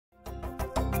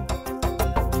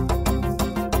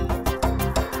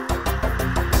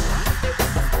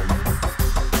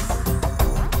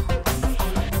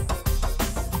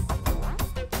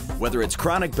Whether it's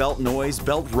chronic belt noise,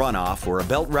 belt runoff, or a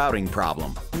belt routing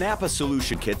problem, NAPA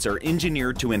Solution Kits are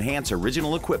engineered to enhance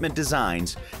original equipment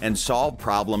designs and solve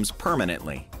problems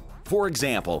permanently. For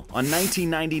example, on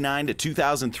 1999 to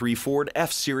 2003 Ford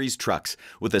F-Series trucks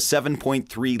with a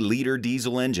 7.3-liter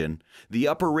diesel engine, the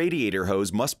upper radiator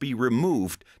hose must be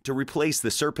removed to replace the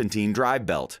serpentine drive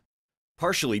belt.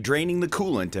 Partially draining the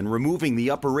coolant and removing the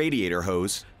upper radiator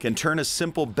hose can turn a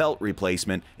simple belt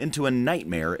replacement into a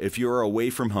nightmare if you're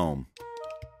away from home.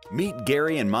 Meet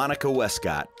Gary and Monica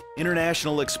Westcott,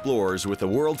 international explorers with the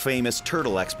world-famous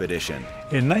Turtle Expedition.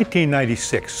 In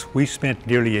 1996, we spent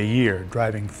nearly a year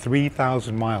driving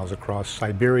 3,000 miles across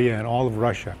Siberia and all of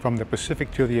Russia, from the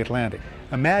Pacific to the Atlantic.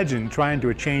 Imagine trying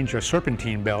to change a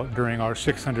serpentine belt during our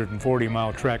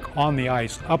 640-mile trek on the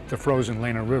ice up the frozen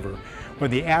Lena River, where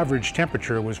the average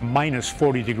temperature was minus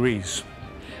 40 degrees.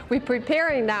 We're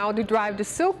preparing now to drive the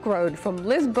Silk Road from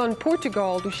Lisbon,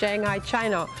 Portugal to Shanghai,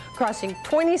 China, crossing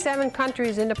 27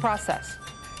 countries in the process.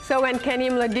 So when Kenny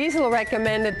Diesel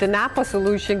recommended the NAPA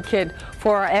Solution Kit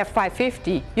for our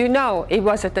F550, you know it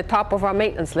was at the top of our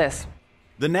maintenance list.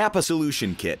 The NAPA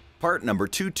Solution Kit, part number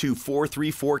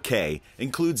 22434K,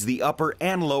 includes the upper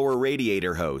and lower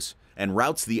radiator hose and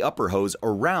routes the upper hose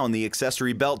around the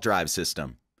accessory belt drive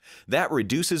system. That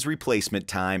reduces replacement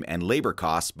time and labor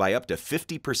costs by up to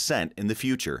 50% in the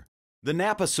future. The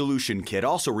NAPA Solution Kit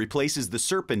also replaces the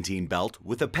serpentine belt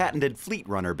with a patented Fleet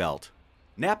Runner belt.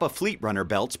 NAPA Fleet Runner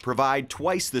belts provide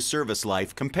twice the service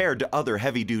life compared to other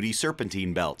heavy-duty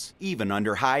serpentine belts, even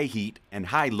under high heat and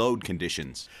high load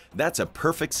conditions. That's a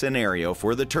perfect scenario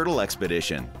for the Turtle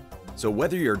Expedition. So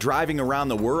whether you're driving around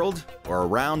the world or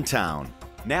around town,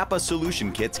 NAPA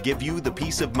Solution Kits give you the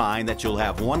peace of mind that you'll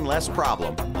have one less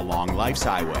problem along life's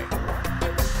highway.